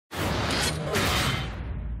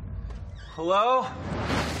Hello?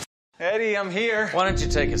 Eddie, I'm here. Why don't you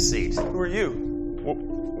take a seat? Who are you?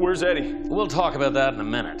 Where's Eddie? We'll talk about that in a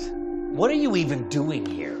minute. What are you even doing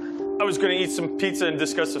here? I was going to eat some pizza and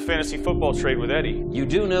discuss the fantasy football trade with Eddie. You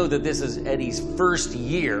do know that this is Eddie's first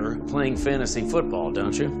year playing fantasy football,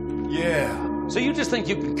 don't you? Yeah. So you just think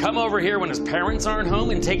you can come over here when his parents aren't home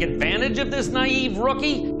and take advantage of this naive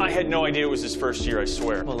rookie? I had no idea it was his first year, I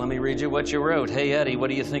swear. Well, let me read you what you wrote. Hey, Eddie, what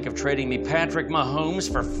do you think of trading me Patrick Mahomes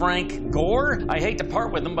for Frank Gore? I hate to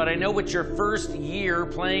part with him, but I know it's your first year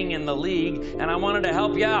playing in the league, and I wanted to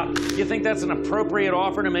help you out. You think that's an appropriate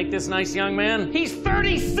offer to make this nice young man? He's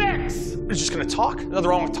 36! You're just going to talk? Nothing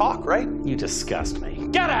wrong with talk, right? You disgust me.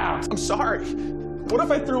 Get out! I'm sorry. What if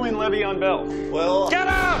I threw in Le'Veon Bell? Well... Get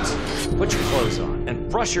out! Put your clothes on and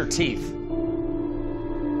brush your teeth.